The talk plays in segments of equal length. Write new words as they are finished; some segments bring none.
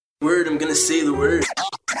Word, I'm gonna say the word.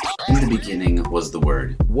 In the beginning was the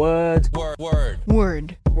Word. Word. Was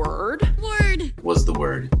the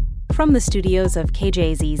Word. From the studios of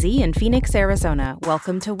KJZZ in Phoenix, Arizona,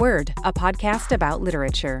 welcome to Word, a podcast about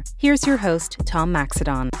literature. Here's your host, Tom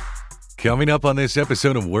Maxedon. Coming up on this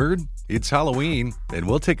episode of Word, it's Halloween, and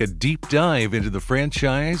we'll take a deep dive into the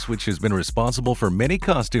franchise, which has been responsible for many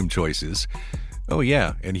costume choices. Oh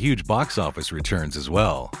yeah, and huge box office returns as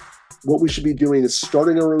well. What we should be doing is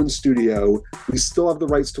starting our own studio. We still have the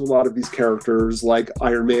rights to a lot of these characters like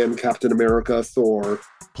Iron Man, Captain America, Thor.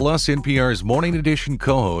 Plus, NPR's Morning Edition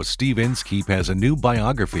co-host Steve Inskeep has a new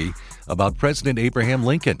biography about President Abraham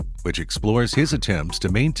Lincoln, which explores his attempts to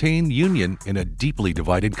maintain union in a deeply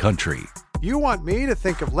divided country. You want me to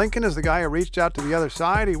think of Lincoln as the guy who reached out to the other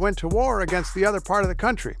side? He went to war against the other part of the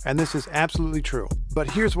country. And this is absolutely true. But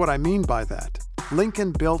here's what I mean by that.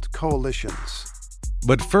 Lincoln built coalitions.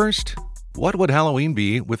 But first, what would Halloween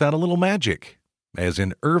be without a little magic? As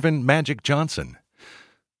in Earvin Magic Johnson.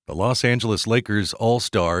 The Los Angeles Lakers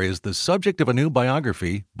All-Star is the subject of a new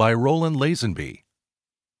biography by Roland Lazenby.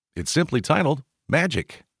 It's simply titled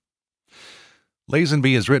Magic.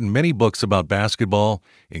 Lazenby has written many books about basketball,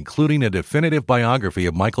 including a definitive biography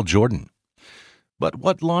of Michael Jordan. But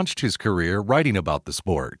what launched his career writing about the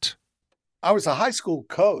sport? I was a high school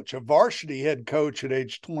coach, a varsity head coach at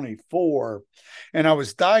age 24, and I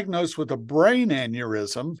was diagnosed with a brain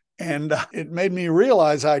aneurysm, and it made me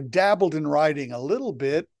realize I dabbled in writing a little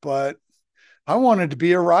bit, but I wanted to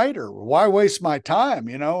be a writer. Why waste my time,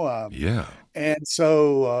 Yeah. And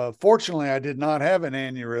so fortunately, I did not have an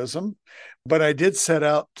aneurysm, but I did set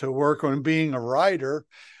out to work on being a writer.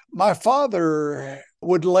 My father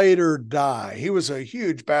would later die. He was a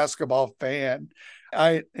huge basketball fan.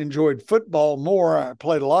 I enjoyed football more. I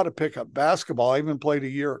played a lot of pickup basketball. I even played a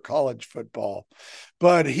year of college football.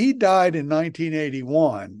 But he died in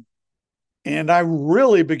 1981, and I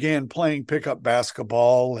really began playing pickup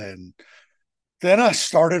basketball. And then I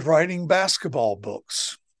started writing basketball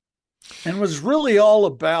books. And it was really all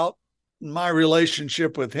about my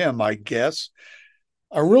relationship with him, I guess.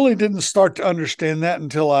 I really didn't start to understand that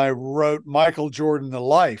until I wrote Michael Jordan, The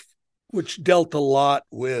Life, which dealt a lot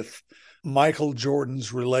with Michael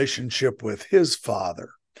Jordan's relationship with his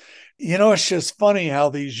father. It's just funny how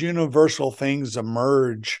these universal things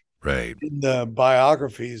emerge in the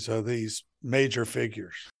biographies of these major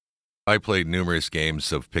figures. I played numerous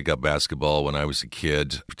games of pickup basketball when I was a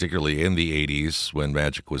kid, particularly in the 80s when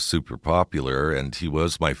Magic was super popular, and he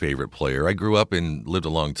was my favorite player. I grew up and lived a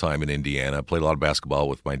long time in Indiana, played a lot of basketball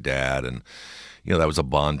with my dad, and that was a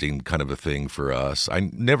bonding kind of a thing for us.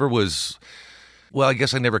 I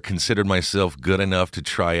guess I never considered myself good enough to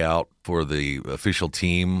try out for the official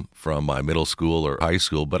team from my middle school or high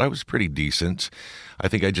school, but I was pretty decent. I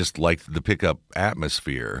think I just liked the pickup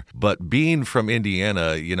atmosphere. But being from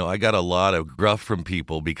Indiana, I got a lot of gruff from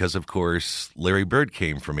people because, of course, Larry Bird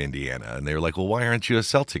came from Indiana. And they were like, well, why aren't you a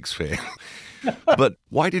Celtics fan? But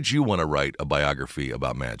why did you want to write a biography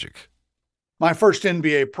about Magic? My first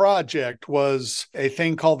NBA project was a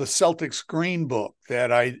thing called the Celtics Green Book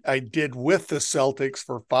that I did with the Celtics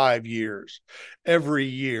for 5 years, every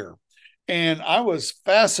year. And I was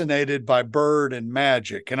fascinated by Bird and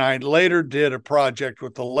Magic. And I later did a project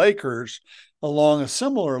with the Lakers along a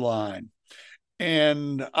similar line.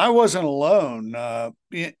 And I wasn't alone.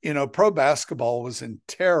 Pro basketball was in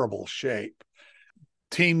terrible shape.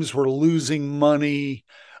 Teams were losing money.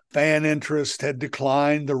 Fan interest had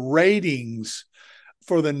declined. The ratings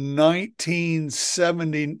for the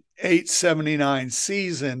 1978-79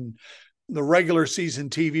 season, the regular season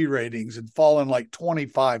TV ratings had fallen like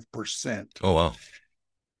 25%. Oh, wow.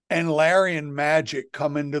 And Larry and Magic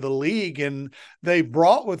come into the league, and they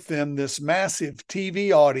brought with them this massive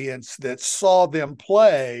TV audience that saw them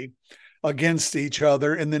play against each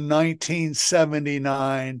other in the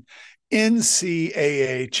 1979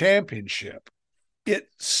 NCAA championship. It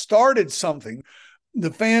started something.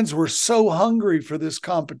 The fans were so hungry for this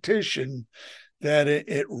competition that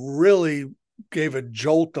it really gave a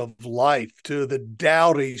jolt of life to the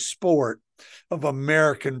dowdy sport of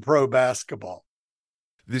American pro basketball.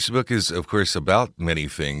 This book is, of course, about many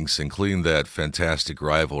things, including that fantastic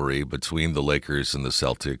rivalry between the Lakers and the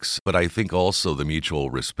Celtics, but I think also the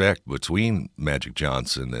mutual respect between Magic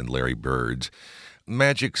Johnson and Larry Bird.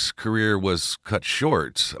 Magic's career was cut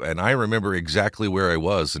short, and I remember exactly where I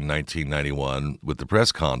was in 1991 with the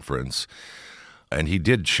press conference, and he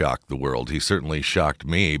did shock the world. He certainly shocked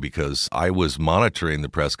me because I was monitoring the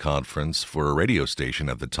press conference for a radio station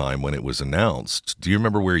at the time when it was announced. Do you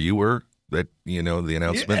remember where you were, the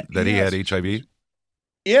announcement that he had HIV?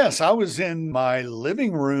 Yes, I was in my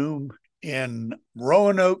living room in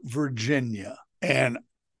Roanoke, Virginia. And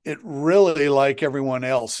it really, like everyone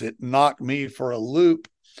else, it knocked me for a loop.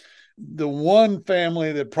 The one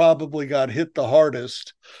family that probably got hit the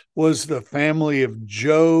hardest was the family of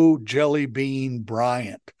Joe Jelly Bean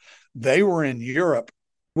Bryant. They were in Europe,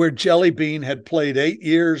 where Jelly Bean had played 8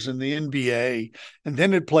 years in the NBA and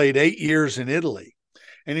then had played 8 years in Italy.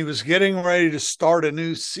 And he was getting ready to start a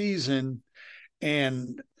new season.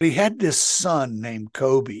 And he had this son named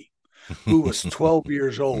Kobe, who was 12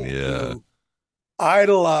 years old, who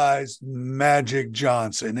idolized Magic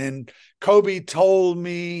Johnson. And Kobe told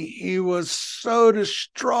me he was so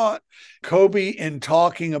distraught. Kobe, in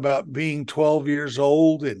talking about being 12 years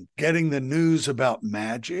old and getting the news about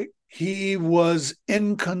Magic, he was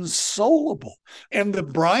inconsolable. And the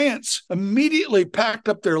Bryants immediately packed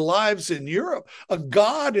up their lives in Europe. A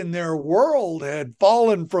god in their world had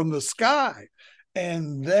fallen from the sky.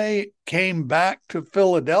 And they came back to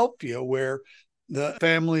Philadelphia, where the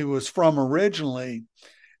family was from originally,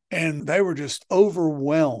 and they were just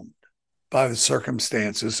overwhelmed by the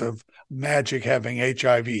circumstances of Magic having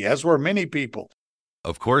HIV, as were many people.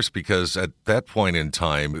 Of course, because at that point in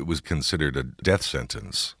time, it was considered a death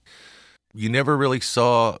sentence. You never really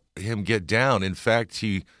saw him get down. In fact,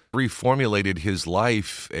 he reformulated his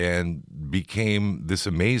life and became this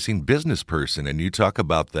amazing business person. And you talk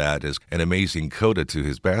about that as an amazing coda to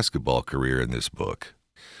his basketball career in this book.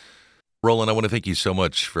 Roland, I want to thank you so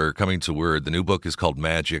much for coming to Word. The new book is called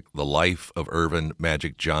Magic, The Life of Earvin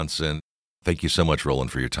Magic Johnson. Thank you so much,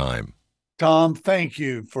 Roland, for your time. Tom, thank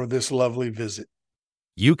you for this lovely visit.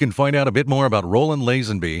 You can find out a bit more about Roland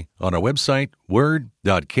Lazenby on our website,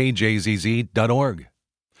 word.kjzz.org.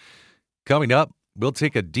 Coming up, we'll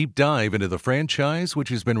take a deep dive into the franchise which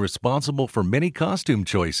has been responsible for many costume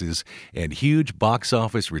choices and huge box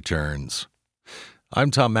office returns.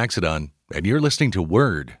 I'm Tom Maxedon, and you're listening to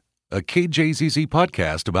Word, a KJZZ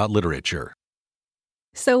podcast about literature.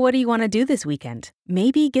 So what do you want to do this weekend?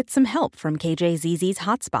 Maybe get some help from KJZZ's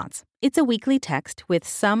Hotspots. It's a weekly text with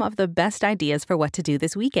some of the best ideas for what to do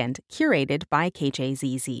this weekend, curated by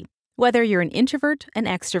KJZZ. Whether you're an introvert, an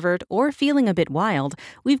extrovert, or feeling a bit wild,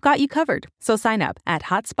 we've got you covered. So sign up at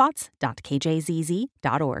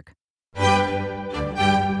hotspots.kjzz.org.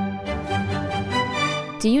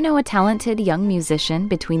 Do you know a talented young musician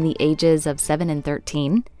between the ages of 7 and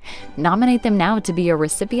 13? Nominate them now to be a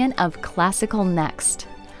recipient of Classical Next.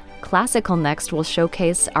 Classical Next will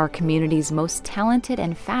showcase our community's most talented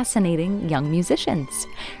and fascinating young musicians.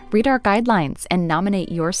 Read our guidelines and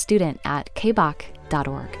nominate your student at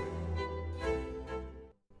kbach.org.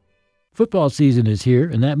 Football season is here,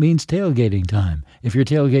 and that means tailgating time. If your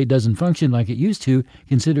tailgate doesn't function like it used to,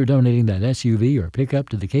 consider donating that SUV or pickup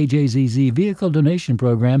to the KJZZ Vehicle Donation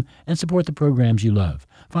Program and support the programs you love.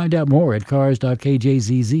 Find out more at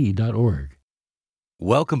cars.kjzz.org.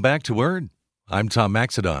 Welcome back to Word. I'm Tom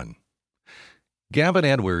Maxedon. Gavin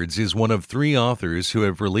Edwards is one of 3 authors who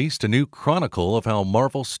have released a new chronicle of how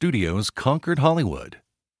Marvel Studios conquered Hollywood.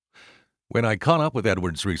 When I caught up with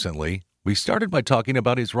Edwards recently, we started by talking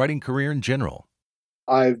about his writing career in general.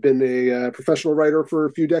 I've been a professional writer for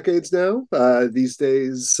a few decades now. These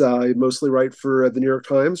days, I mostly write for the New York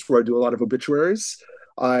Times, where I do a lot of obituaries.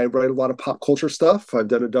 I write a lot of pop culture stuff. I've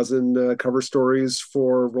done a dozen cover stories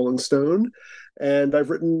for Rolling Stone. And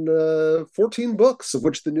I've written 14 books, of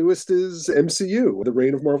which the newest is MCU, The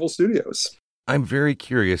Reign of Marvel Studios. I'm very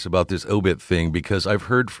curious about this obit thing because I've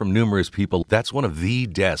heard from numerous people that's one of the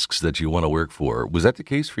desks that you want to work for. Was that the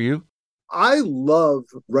case for you? I love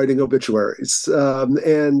writing obituaries,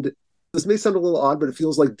 and this may sound a little odd, but it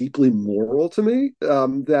feels like deeply moral to me,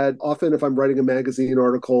 that often if I'm writing a magazine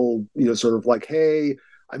article, sort of like, hey,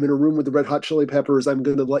 I'm in a room with the Red Hot Chili Peppers, I'm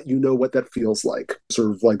going to let you know what that feels like.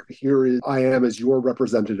 Sort of like, I am as your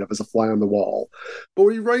representative, as a fly on the wall. But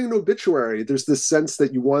when you're writing an obituary, there's this sense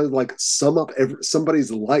that you want to sum up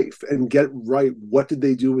somebody's life and get right, what did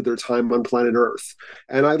they do with their time on planet Earth?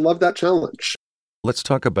 And I love that challenge. Let's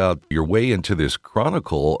talk about your way into this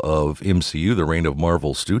chronicle of MCU, The Reign of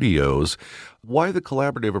Marvel Studios. Why the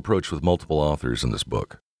collaborative approach with multiple authors in this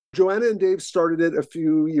book? Joanna and Dave started it a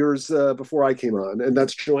few years before I came on, and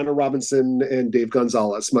that's Joanna Robinson and Dave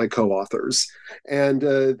Gonzalez, my co-authors. And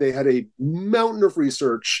they had a mountain of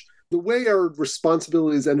research The way our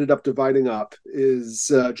responsibilities ended up dividing up is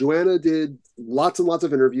Joanna did lots and lots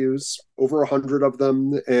of interviews, over 100 of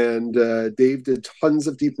them, and Dave did tons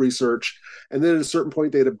of deep research. And then at a certain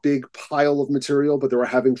point, they had a big pile of material, but they were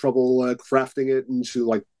having trouble crafting it into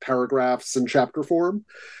like paragraphs and chapter form,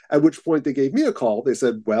 at which point they gave me a call. They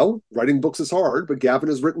said, well, writing books is hard, but Gavin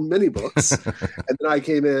has written many books. And then I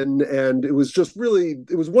came in, and it was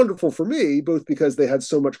wonderful for me, both because they had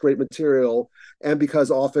so much great material and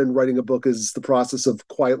because often writing a book is the process of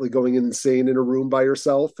quietly going insane in a room by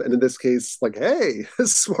yourself. And in this case, like, hey,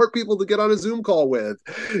 smart people to get on a Zoom call with.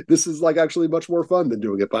 This is like actually much more fun than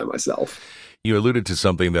doing it by myself. You alluded to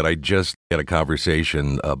something that I just had a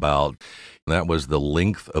conversation about. That was the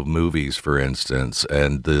length of movies, for instance,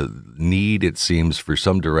 and the need, it seems, for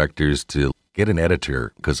some directors to get an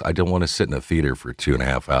editor because I don't want to sit in a theater for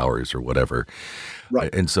 2.5 hours or whatever.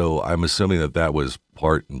 Right. And so I'm assuming that was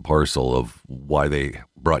part and parcel of why they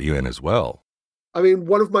brought you in as well. I mean,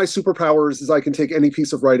 one of my superpowers is I can take any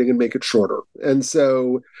piece of writing and make it shorter. And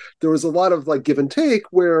so there was a lot of like give and take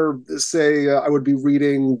where, say, I would be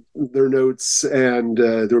reading their notes and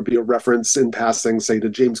there would be a reference in passing, say, to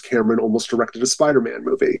James Cameron almost directed a Spider-Man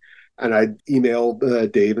movie. And I'd email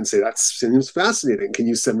Dave and say, that seems fascinating. Can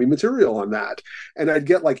you send me material on that? And I'd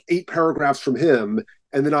get like 8 paragraphs from him.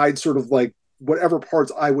 And then I'd sort of like, whatever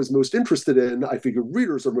parts I was most interested in, I figured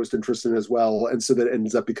readers are most interested in as well. And so that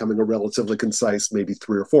ends up becoming a relatively concise, maybe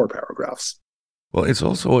 3 or 4 paragraphs. Well, it's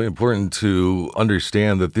also important to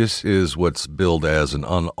understand that this is what's billed as an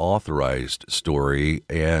unauthorized story.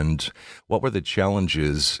 And what were the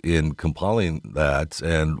challenges in compiling that?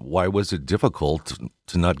 And why was it difficult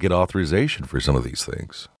to not get authorization for some of these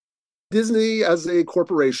things? Disney, as a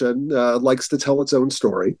corporation, likes to tell its own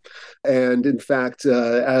story. And in fact,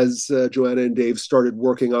 as Joanna and Dave started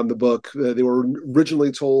working on the book, they were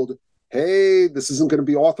originally told, hey, this isn't going to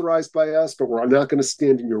be authorized by us, but we're not going to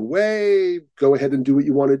stand in your way. Go ahead and do what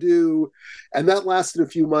you want to do. And that lasted a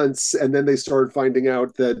few months. And then they started finding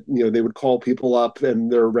out that, they would call people up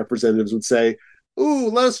and their representatives would say, ooh,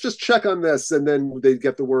 let us just check on this. And then they'd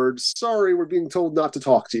get the word, sorry, we're being told not to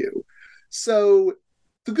talk to you. So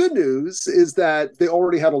the good news is that they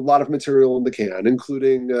already had a lot of material in the can,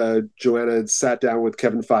 including Joanna had sat down with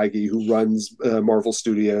Kevin Feige, who runs Marvel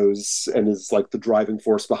Studios and is like the driving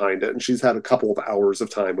force behind it. And she's had a couple of hours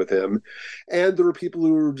of time with him. And there are people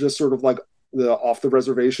who are just sort of like off the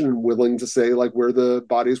reservation and willing to say like where the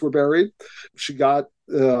bodies were buried. She got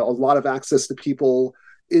a lot of access to people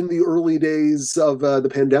in the early days of the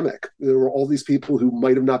pandemic. There were all these people who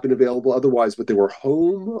might have not been available otherwise, but they were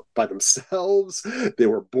home by themselves. They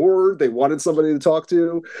were bored. They wanted somebody to talk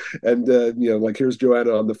to. And, like here's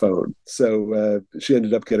Joanna on the phone. So she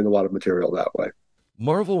ended up getting a lot of material that way.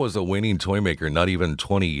 Marvel was a waning toy maker not even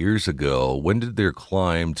 20 years ago. When did their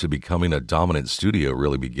climb to becoming a dominant studio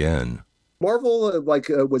really begin? Marvel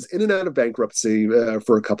was in and out of bankruptcy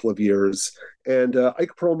for a couple of years, and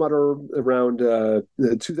Ike Perlmutter around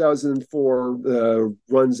 2004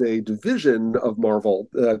 runs a division of Marvel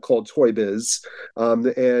called Toy Biz,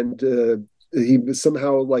 and he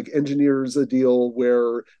somehow engineers a deal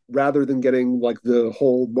where rather than getting the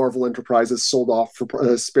whole Marvel Enterprises sold off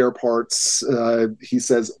for spare parts, he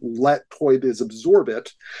says, let Toy Biz absorb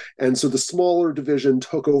it. And so the smaller division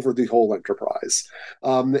took over the whole enterprise.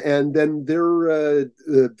 And then their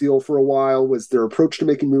deal for a while was their approach to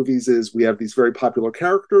making movies is we have these very popular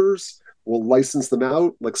characters. We'll license them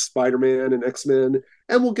out like Spider-Man and X-Men,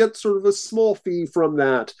 and we'll get sort of a small fee from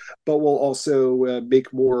that, but we'll also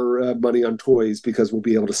make more money on toys because we'll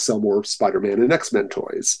be able to sell more Spider-Man and X-Men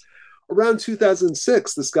toys. Around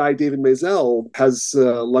 2006, this guy, David Maisel, has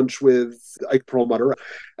lunch with Ike Perlmutter,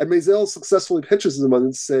 and Maisel successfully pitches him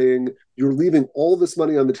on saying, you're leaving all this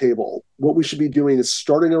money on the table. What we should be doing is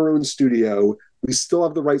starting our own studio. We still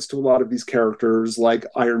have the rights to a lot of these characters like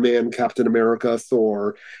Iron Man, Captain America,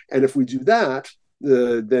 Thor. And if we do that,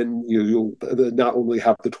 then you'll not only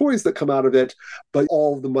have the toys that come out of it, but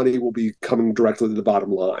all of the money will be coming directly to the bottom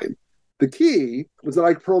line. The key was that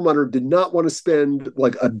Ike Perlmutter did not want to spend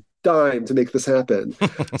a dime to make this happen.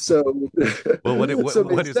 So, well, what is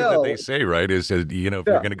it that they say, right? Is that, if you're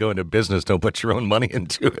going to go into business, don't put your own money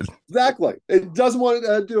into it. Exactly. It doesn't want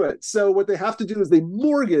to do it. So what they have to do is they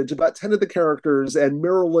mortgage about 10 of the characters, and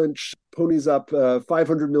Merrill Lynch ponies up a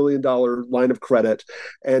 $500 million line of credit.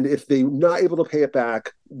 And if they're not able to pay it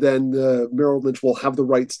back, then Merrill Lynch will have the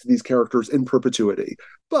rights to these characters in perpetuity.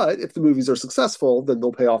 But if the movies are successful, then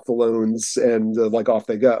they'll pay off the loans and off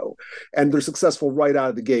they go. And they're successful right out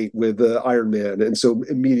of the gate with Iron Man. And so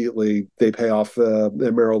immediately they pay off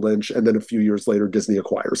Merrill Lynch. And then a few years later, Disney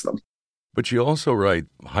acquires them. But you also write,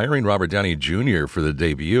 hiring Robert Downey Jr. for the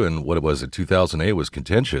debut in what it was in 2008 was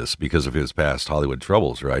contentious because of his past Hollywood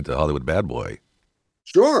troubles, right? The Hollywood bad boy.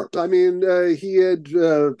 Sure. I mean, he had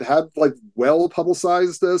had like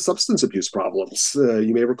well-publicized substance abuse problems.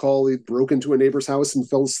 You may recall he broke into a neighbor's house and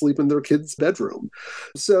fell asleep in their kid's bedroom.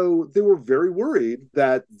 So they were very worried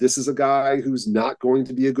that this is a guy who's not going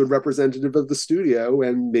to be a good representative of the studio,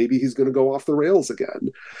 and maybe he's going to go off the rails again.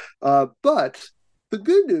 But the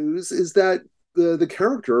good news is that the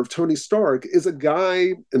character of Tony Stark is a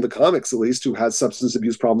guy, in the comics at least, who has substance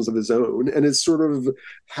abuse problems of his own and has sort of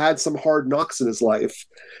had some hard knocks in his life.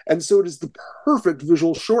 And so it is the perfect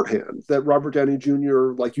visual shorthand that Robert Downey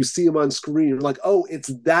Jr., like you see him on screen, you're like, oh, it's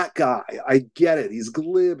that guy. I get it. He's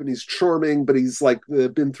glib and he's charming, but he's like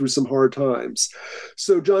been through some hard times.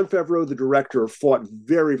 So Jon Favreau, the director, fought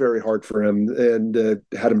very, very hard for him and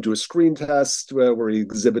had him do a screen test where he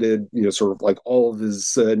exhibited, sort of like all of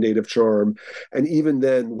his native charm. And even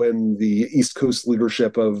then, when the East Coast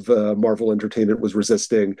leadership of Marvel Entertainment was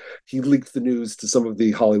resisting, he leaked the news to some of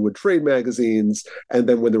the Hollywood trade magazines. And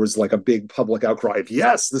then when there was like a big public outcry of,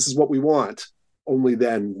 yes, this is what we want, only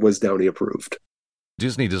then was Downey approved.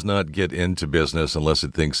 Disney does not get into business unless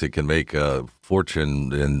it thinks it can make a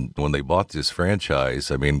fortune. And when they bought this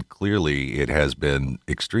franchise, I mean, clearly it has been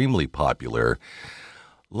extremely popular.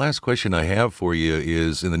 Last question I have for you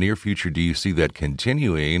is, in the near future, do you see that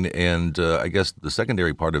continuing? And I guess the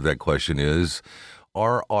secondary part of that question is,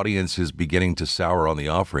 are audiences beginning to sour on the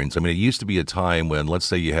offerings? I mean, it used to be a time when, let's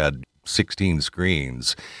say you had 16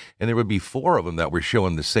 screens, and there would be 4 of them that were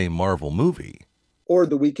showing the same Marvel movie. Or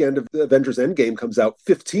the weekend of the Avengers Endgame comes out,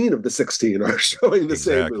 15 of the 16 are showing the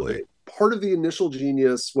same movie. Part of the initial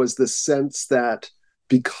genius was the sense that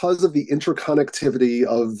because of the interconnectivity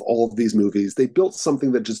of all of these movies, they built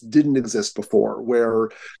something that just didn't exist before, where,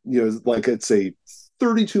 like it's a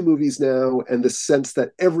 32 movies now, and the sense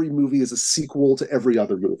that every movie is a sequel to every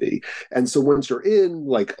other movie. And so once you're in,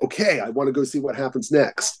 like, okay, I want to go see what happens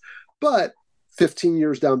next. But 15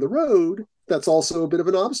 years down the road, that's also a bit of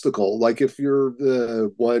an obstacle. Like if you're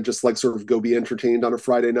want to just like sort of go be entertained on a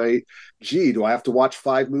Friday night, gee, do I have to watch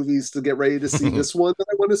 5 movies to get ready to see this one that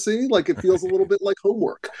I want to see? Like it feels a little bit like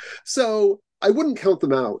homework. So I wouldn't count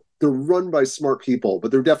them out. They're run by smart people,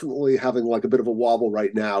 but they're definitely having like a bit of a wobble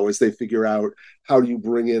right now as they figure out how do you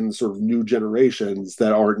bring in sort of new generations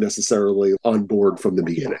that aren't necessarily on board from the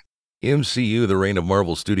beginning. MCU, The Reign of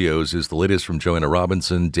Marvel Studios, is the latest from Joanna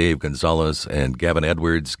Robinson, Dave Gonzalez, and Gavin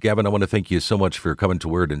Edwards. Gavin, I want to thank you so much for coming to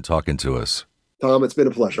Word and talking to us. Tom, it's been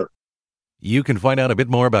a pleasure. You can find out a bit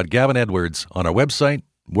more about Gavin Edwards on our website,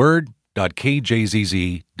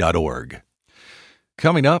 word.kjzz.org.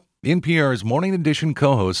 Coming up, NPR's Morning Edition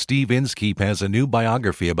co-host Steve Inskeep has a new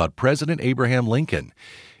biography about President Abraham Lincoln.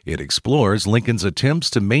 It explores Lincoln's attempts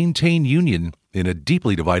to maintain union in a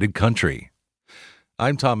deeply divided country.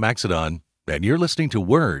 I'm Tom Maxedon, and you're listening to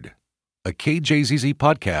Word, a KJZZ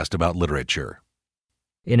podcast about literature.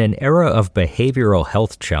 In an era of behavioral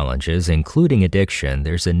health challenges, including addiction,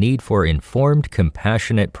 there's a need for informed,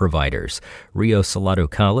 compassionate providers. Rio Salado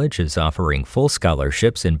College is offering full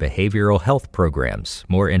scholarships in behavioral health programs.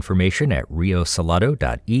 More information at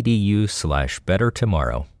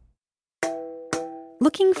riosalado.edu/bettertomorrow.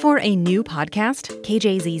 Looking for a new podcast?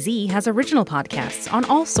 KJZZ has original podcasts on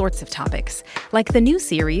all sorts of topics, like the new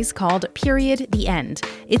series called Period, the End.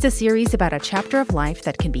 It's a series about a chapter of life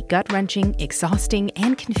that can be gut-wrenching, exhausting,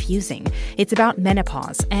 and confusing. It's about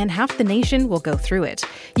menopause, and half the nation will go through it.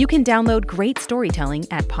 You can download great storytelling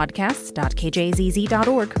at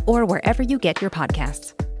podcasts.kjzz.org or wherever you get your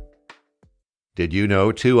podcasts. Did you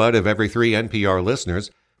know 2 out of every 3 NPR listeners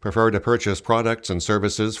prefer to purchase products and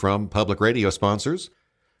services from public radio sponsors?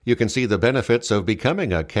 You can see the benefits of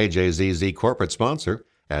becoming a KJZZ corporate sponsor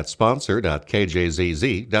at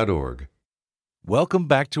sponsor.kjzz.org. Welcome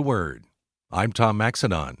back to Word. I'm Tom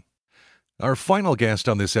Maxedon. Our final guest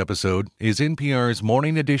on this episode is NPR's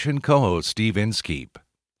Morning Edition co-host Steve Inskeep.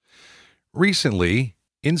 Recently,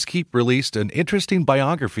 Inskeep released an interesting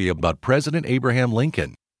biography about President Abraham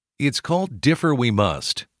Lincoln. It's called Differ We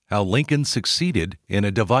Must: How Lincoln Succeeded in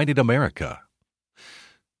a Divided America.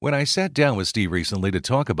 When I sat down with Steve recently to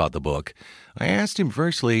talk about the book, I asked him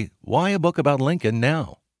firstly, why a book about Lincoln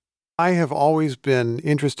now? I have always been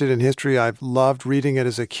interested in history. I've loved reading it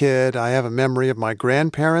as a kid. I have a memory of my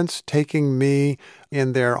grandparents taking me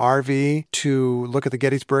in their RV to look at the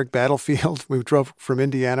Gettysburg battlefield. We drove from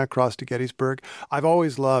Indiana across to Gettysburg. I've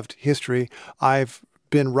always loved history. I've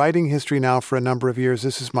been writing history now for a number of years.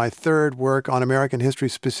 This is my 3rd work on American history,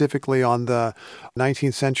 specifically on the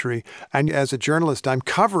 19th century. And as a journalist, I'm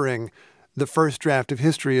covering the first draft of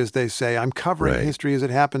history, as they say. I'm covering history as it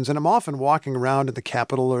happens, and I'm often walking around in the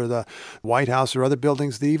Capitol or the White House or other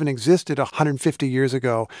buildings that even existed 150 years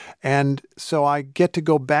ago. And so I get to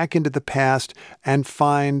go back into the past and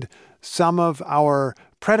find some of our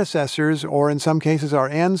predecessors, or in some cases our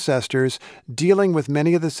ancestors, dealing with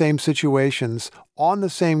many of the same situations on the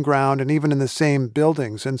same ground and even in the same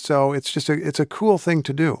buildings. And so it's a cool thing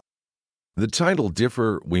to do. The title,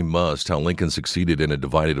 Differ We Must, How Lincoln Succeeded in a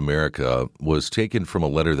Divided America, was taken from a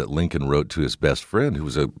letter that Lincoln wrote to his best friend, who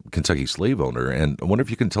was a Kentucky slave owner. And I wonder if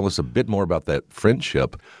you can tell us a bit more about that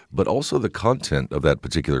friendship, but also the content of that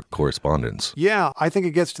particular correspondence. Yeah, I think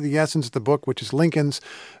it gets to the essence of the book, which is Lincoln's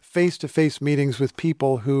face-to-face meetings with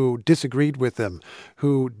people who disagreed with him,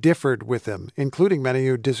 who differed with him, including many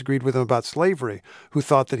who disagreed with him about slavery, who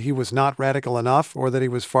thought that he was not radical enough, or that he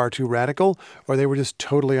was far too radical, or they were just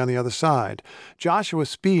totally on the other side. Joshua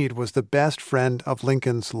Speed was the best friend of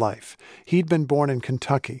Lincoln's life. He'd been born in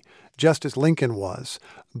Kentucky, just as Lincoln was.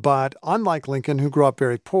 But unlike Lincoln, who grew up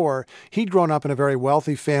very poor, he'd grown up in a very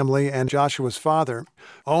wealthy family, and Joshua's father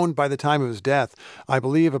owned, by the time of his death, I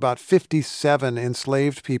believe about 57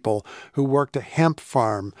 enslaved people who worked a hemp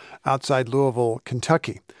farm outside Louisville,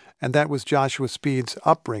 Kentucky. And that was Joshua Speed's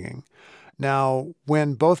upbringing. Now,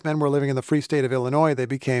 when both men were living in the free state of Illinois, they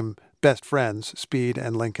became best friends, Speed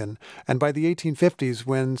and Lincoln. And by the 1850s,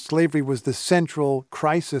 when slavery was the central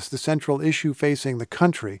crisis, the central issue facing the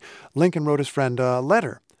country, Lincoln wrote his friend a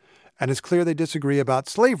letter. And it's clear they disagree about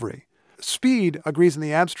slavery. Speed agrees in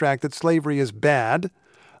the abstract that slavery is bad,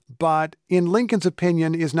 but in Lincoln's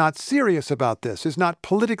opinion is not serious about this, is not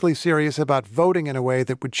politically serious about voting in a way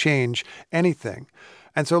that would change anything.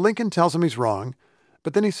 And so Lincoln tells him he's wrong,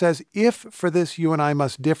 but then he says, if for this you and I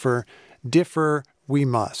must differ, differ we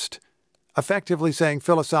must. Effectively saying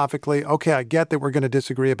philosophically, okay, I get that we're going to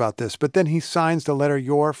disagree about this, but then he signs the letter,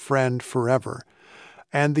 your friend forever.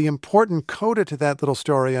 And the important coda to that little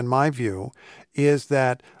story, in my view, is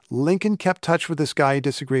that Lincoln kept touch with this guy he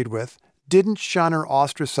disagreed with, didn't shun or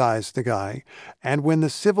ostracize the guy, and when the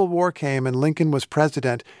Civil War came and Lincoln was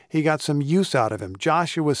president, he got some use out of him.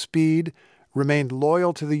 Joshua Speed remained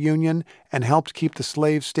loyal to the Union and helped keep the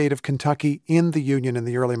slave state of Kentucky in the Union in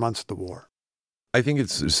the early months of the war. I think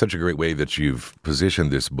it's such a great way that you've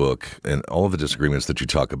positioned this book and all of the disagreements that you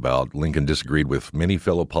talk about. Lincoln disagreed with many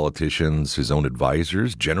fellow politicians, his own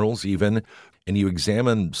advisors, generals even, and you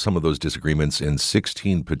examine some of those disagreements in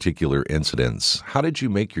 16 particular incidents. How did you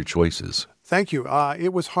make your choices? Thank you.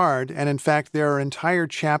 It was hard, and in fact, there are entire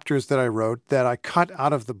chapters that I wrote that I cut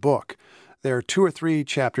out of the book. There are 2 or 3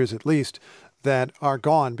 chapters at least that are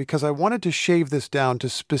gone because I wanted to shave this down to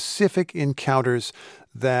specific encounters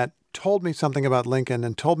that told me something about Lincoln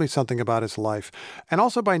and told me something about his life. And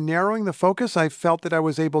also by narrowing the focus, I felt that I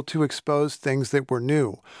was able to expose things that were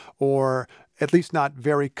new or at least not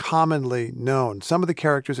very commonly known. Some of the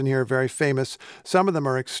characters in here are very famous. Some of them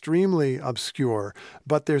are extremely obscure,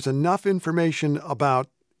 but there's enough information about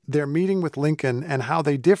their meeting with Lincoln and how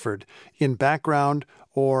they differed in background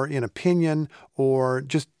or in opinion or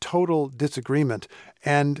just total disagreement.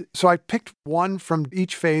 And so I picked one from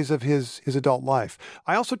each phase of his adult life.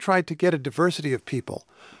 I also tried to get a diversity of people.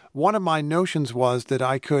 One of my notions was that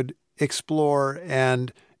I could explore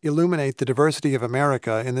and illuminate the diversity of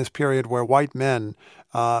America in this period where white men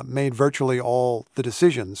made virtually all the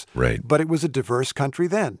decisions. Right. But it was a diverse country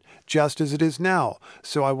then, just as it is now.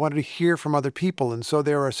 So I wanted to hear from other people. And so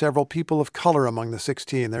there are several people of color among the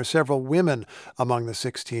 16. There are several women among the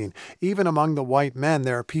 16. Even among the white men,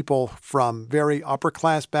 there are people from very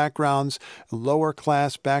upper-class backgrounds,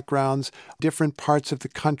 lower-class backgrounds, different parts of the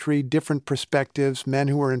country, different perspectives, men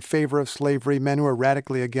who are in favor of slavery, men who are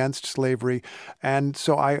radically against slavery. And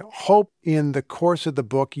so I hope in the course of the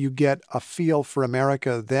book you get a feel for America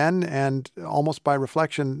then and almost by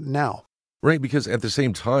reflection now. Right, because at the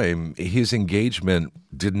same time, his engagement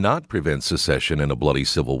did not prevent secession and a bloody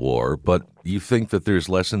civil war, but you think that there's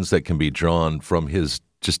lessons that can be drawn from his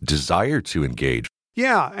just desire to engage.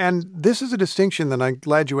 Yeah, and this is a distinction that I'm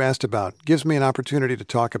glad you asked about. It gives me an opportunity to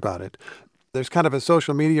talk about it. There's kind of a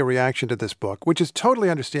social media reaction to this book, which is totally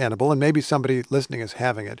understandable, and maybe somebody listening is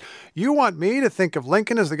having it. You want me to think of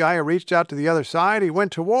Lincoln as the guy who reached out to the other side? He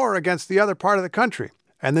went to war against the other part of the country.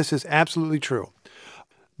 And this is absolutely true.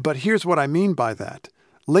 But here's what I mean by that.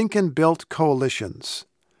 Lincoln built coalitions.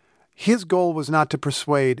 His goal was not to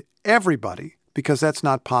persuade everybody, because that's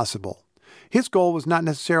not possible. His goal was not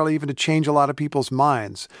necessarily even to change a lot of people's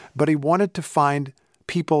minds, but he wanted to find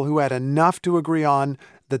people who had enough to agree on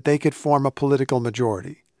that they could form a political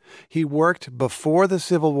majority. He worked before the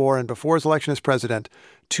Civil War and before his election as president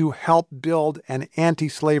to help build an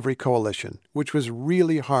anti-slavery coalition, which was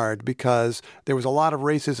really hard because there was a lot of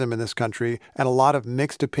racism in this country and a lot of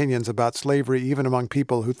mixed opinions about slavery, even among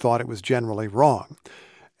people who thought it was generally wrong.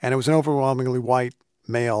 And it was an overwhelmingly white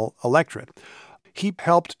male electorate. He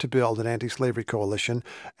helped to build an anti-slavery coalition.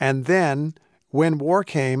 And then when war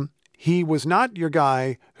came, he was not your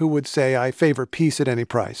guy who would say, I favor peace at any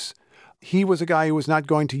price. He was a guy who was not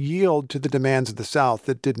going to yield to the demands of the South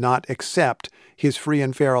that did not accept his free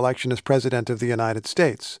and fair election as president of the United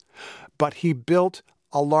States. But he built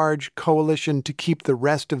a large coalition to keep the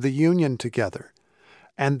rest of the Union together.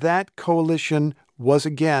 And that coalition was,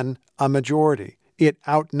 again, a majority. It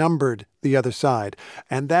outnumbered the other side.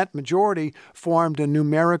 And that majority formed a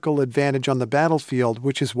numerical advantage on the battlefield,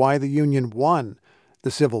 which is why the Union won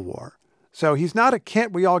the Civil War. So he's not a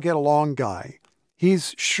can't-we-all-get-along guy.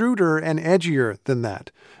 He's shrewder and edgier than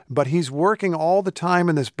that. But he's working all the time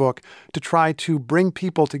in this book to try to bring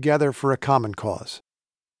people together for a common cause.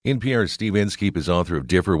 NPR's Steve Inskeep is author of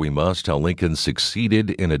Differ We Must, How Lincoln Succeeded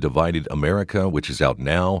in a Divided America, which is out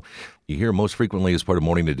now. You hear most frequently as part of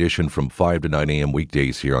Morning Edition from 5 to 9 a.m.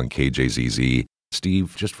 weekdays here on KJZZ.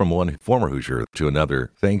 Steve, just from one former Hoosier to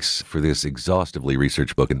another, thanks for this exhaustively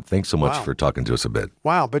researched book, and thanks so much for talking to us a bit.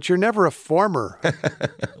 Wow, but you're never a former.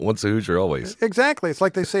 Once a Hoosier, always. Exactly. It's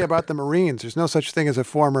like they say about the Marines. There's no such thing as a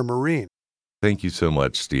former Marine. Thank you so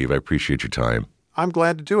much, Steve. I appreciate your time. I'm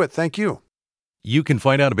glad to do it. Thank you. You can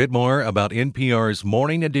find out a bit more about NPR's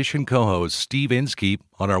Morning Edition co-host Steve Inskeep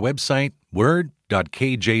on our website,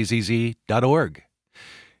 word.kjzz.org.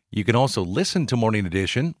 You can also listen to Morning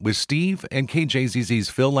Edition with Steve and KJZZ's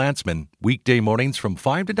Phil Latzman weekday mornings from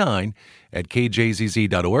 5 to 9 at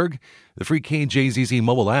kjzz.org, the free KJZZ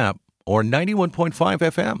mobile app, or 91.5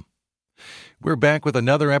 FM. We're back with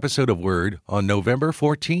another episode of Word on November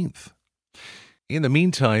 14th. In the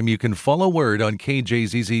meantime, you can follow Word on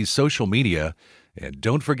KJZZ's social media, and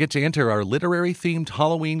don't forget to enter our literary-themed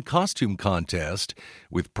Halloween costume contest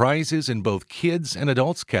with prizes in both kids and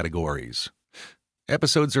adults categories.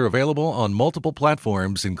 Episodes are available on multiple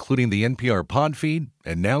platforms, including the NPR pod feed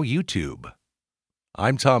and now YouTube.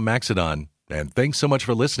 I'm Tom Maxedon, and thanks so much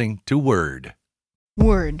for listening to Word.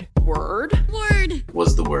 Word. Word. Word.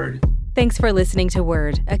 Was the word. Thanks for listening to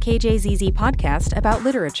Word, a KJZZ podcast about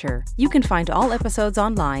literature. You can find all episodes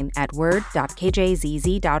online at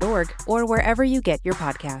word.kjzz.org or wherever you get your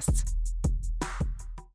podcasts.